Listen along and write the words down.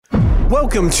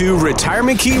Welcome to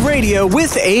Retirement Key Radio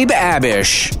with Abe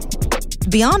Abish.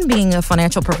 Beyond being a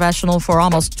financial professional for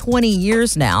almost 20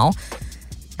 years now,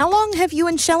 how long have you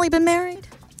and Shelley been married?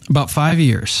 About 5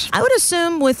 years. I would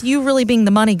assume with you really being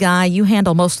the money guy, you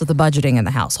handle most of the budgeting in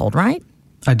the household, right?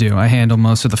 I do. I handle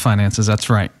most of the finances. That's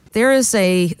right. There is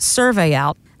a survey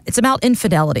out. It's about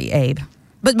infidelity, Abe.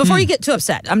 But before you get too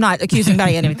upset, I'm not accusing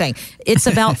anybody of anything. It's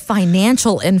about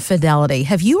financial infidelity.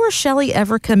 Have you or Shelley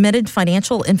ever committed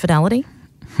financial infidelity?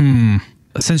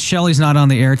 Since Shelley's not on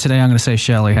the air today, I'm going to say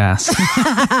Shelley has.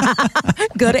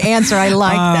 Good answer. I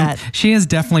like that. She has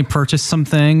definitely purchased some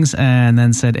things and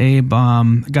then said, Abe,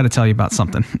 I got to tell you about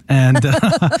something. And,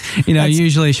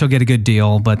 usually she'll get a good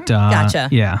deal. But Gotcha.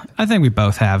 Yeah, I think we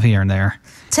both have here and there.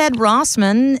 Ted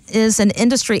Rossman is an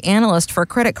industry analyst for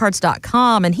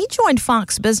creditcards.com, and he joined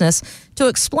Fox Business to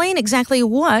explain exactly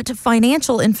what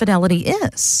financial infidelity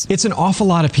is. It's an awful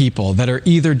lot of people that are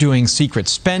either doing secret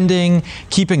spending,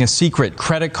 keeping a secret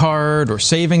credit card or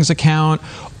savings account,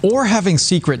 or having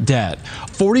secret debt.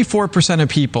 44% of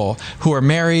people who are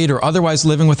married or otherwise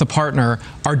living with a partner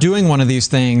are doing one of these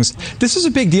things. This is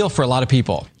a big deal for a lot of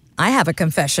people. I have a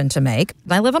confession to make.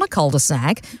 I live on a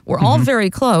cul-de-sac. We're all very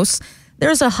close.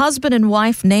 There's a husband and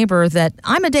wife neighbor that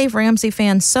I'm a Dave Ramsey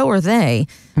fan, so are they.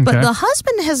 But the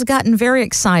husband has gotten very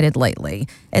excited lately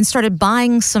and started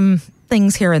buying some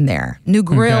things here and there. New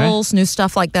grills, new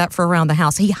stuff like that for around the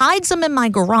house. He hides them in my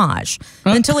garage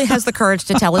until he has the courage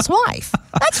to tell his wife.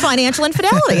 That's financial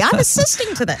infidelity. I'm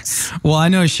assisting to this. Well, I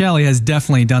know Shelley has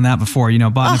definitely done that before.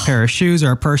 Bought a pair of shoes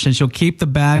or a purse, and she'll keep the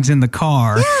bags in the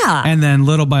car. Yeah. And then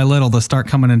little by little, they'll start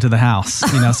coming into the house.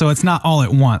 So it's not all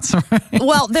at once. Right?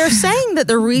 Well, they're saying that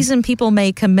the reason people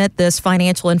may commit this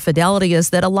financial infidelity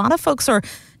is that a lot of folks are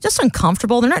just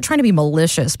uncomfortable. They're not trying to be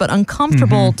malicious, but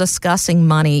uncomfortable discussing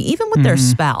money, even with their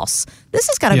spouse. This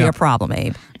has got to be a problem,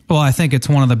 Abe. Well, I think it's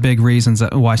one of the big reasons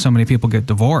why so many people get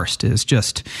divorced is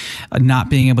just not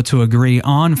being able to agree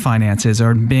on finances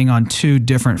or being on two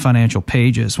different financial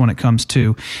pages when it comes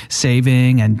to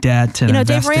saving and debt and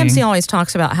investing. Dave Ramsey always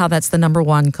talks about how that's the number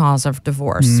one cause of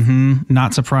divorce.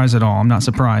 Not surprised at all. I'm not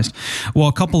surprised. Well,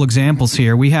 a couple examples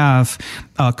here. We have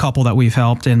a couple that we've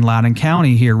helped in Loudoun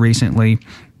County here recently.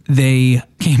 They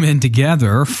came in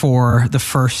together for the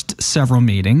first several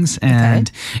meetings, and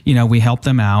we helped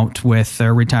them out with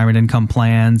their retirement income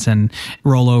plans and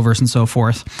rollovers and so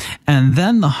forth. And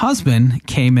then the husband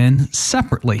came in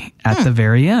separately at the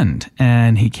very end,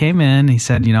 and he came in. He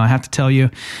said, "I have to tell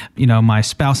you, my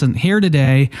spouse isn't here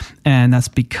today, and that's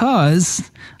because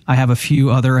I have a few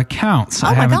other accounts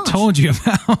I haven't told you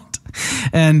about."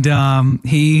 And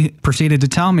he proceeded to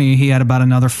tell me he had about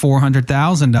another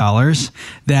 $400,000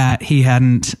 that he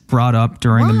hadn't brought up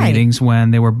during the meetings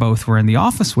when they were in the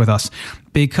office with us.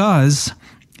 Because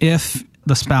if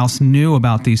the spouse knew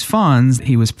about these funds,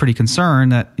 he was pretty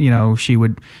concerned that, she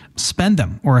would spend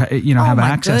them or, have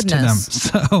access to them.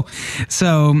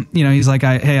 So he's like,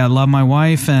 I love my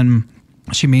wife and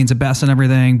she means the best and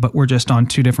everything, but we're just on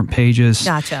two different pages,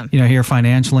 Gotcha. Here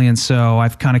financially. And so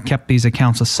I've kind of kept these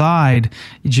accounts aside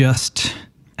just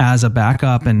as a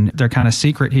backup, and they're kind of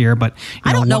secret here, but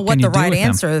I don't know what the right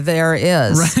answer there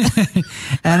is. Right.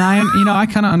 And I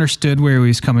kind of understood where he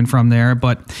was coming from there,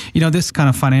 but this kind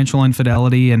of financial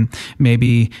infidelity and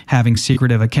maybe having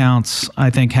secretive accounts, I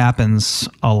think happens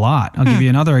a lot. I'll give you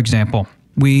another example.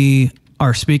 We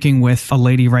are speaking with a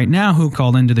lady right now who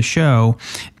called into the show.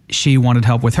 She wanted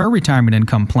help with her retirement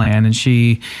income plan, and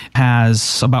she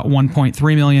has about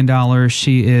 $1.3 million.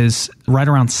 She is right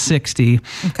around 60,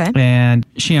 and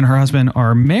she and her husband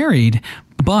are married,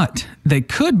 but they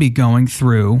could be going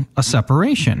through a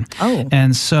separation.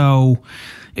 And so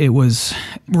it was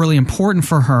really important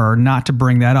for her not to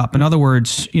bring that up. In other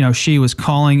words, she was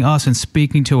calling us and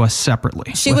speaking to us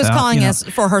separately. She was calling us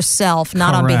for herself,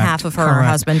 not on behalf of her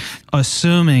husband.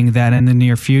 Assuming that in the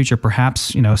near future, perhaps,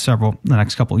 the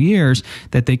next couple of years,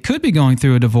 that they could be going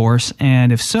through a divorce.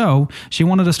 And if so, she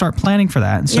wanted to start planning for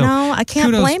that. And so, I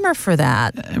can't blame her for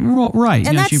that. Right.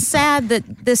 And that's sad that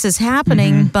this is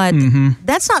happening, but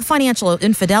that's not financial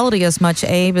infidelity as much,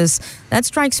 Abe, as that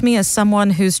strikes me as someone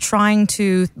who's trying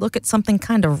to look at something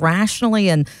kind of rationally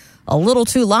and a little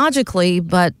too logically,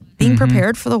 but being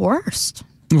prepared for the worst.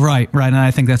 Right. And I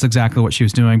think that's exactly what she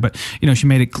was doing. But, she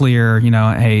made it clear,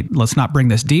 hey, let's not bring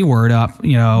this D word up,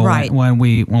 when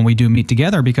we do meet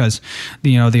together, because,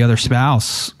 the other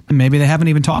spouse, maybe they haven't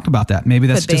even talked about that. Maybe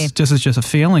that's just a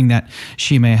feeling that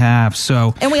she may have.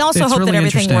 So, and we also hope that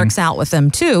everything works out with them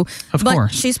too. Of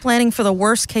course. She's planning for the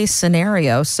worst case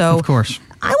scenario. So of course.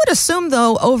 I would assume,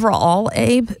 though, overall,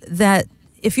 Abe, that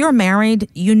if you're married,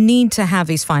 you need to have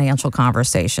these financial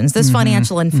conversations. This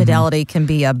financial infidelity can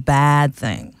be a bad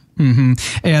thing.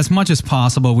 As much as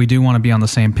possible, we do want to be on the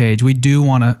same page. We do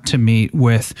want to meet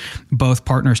with both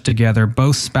partners together,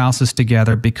 both spouses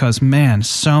together, because, man,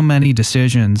 so many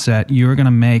decisions that you're going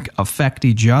to make affect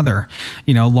each other.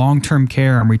 You know, long-term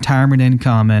care and retirement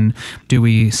income, and do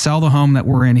we sell the home that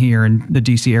we're in here in the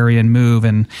D.C. area and move?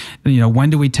 And, you know,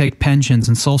 when do we take pensions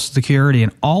and Social Security?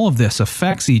 And all of this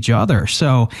affects each other.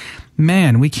 So,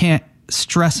 man, we can't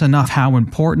stress enough how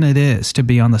important it is to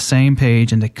be on the same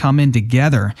page and to come in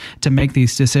together to make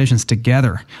these decisions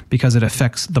together, because it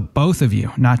affects the both of you,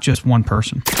 not just one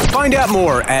person. Find out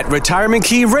more at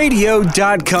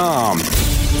retirementkeyradio.com.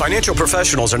 Financial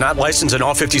professionals are not licensed in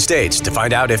all 50 states. To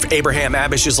find out if Abraham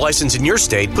Abish is licensed in your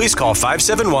state, please call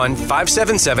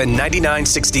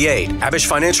 571-577-9968. Abish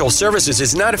Financial Services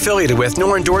is not affiliated with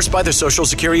nor endorsed by the Social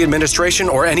Security Administration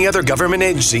or any other government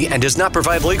agency and does not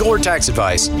provide legal or tax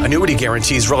advice. Annuity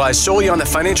guarantees rely solely on the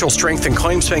financial strength and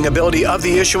claims-paying ability of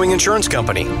the issuing insurance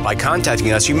company. By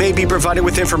contacting us, you may be provided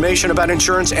with information about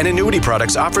insurance and annuity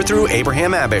products offered through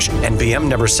Abraham Abish, NBM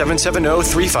number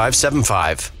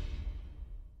 7703575.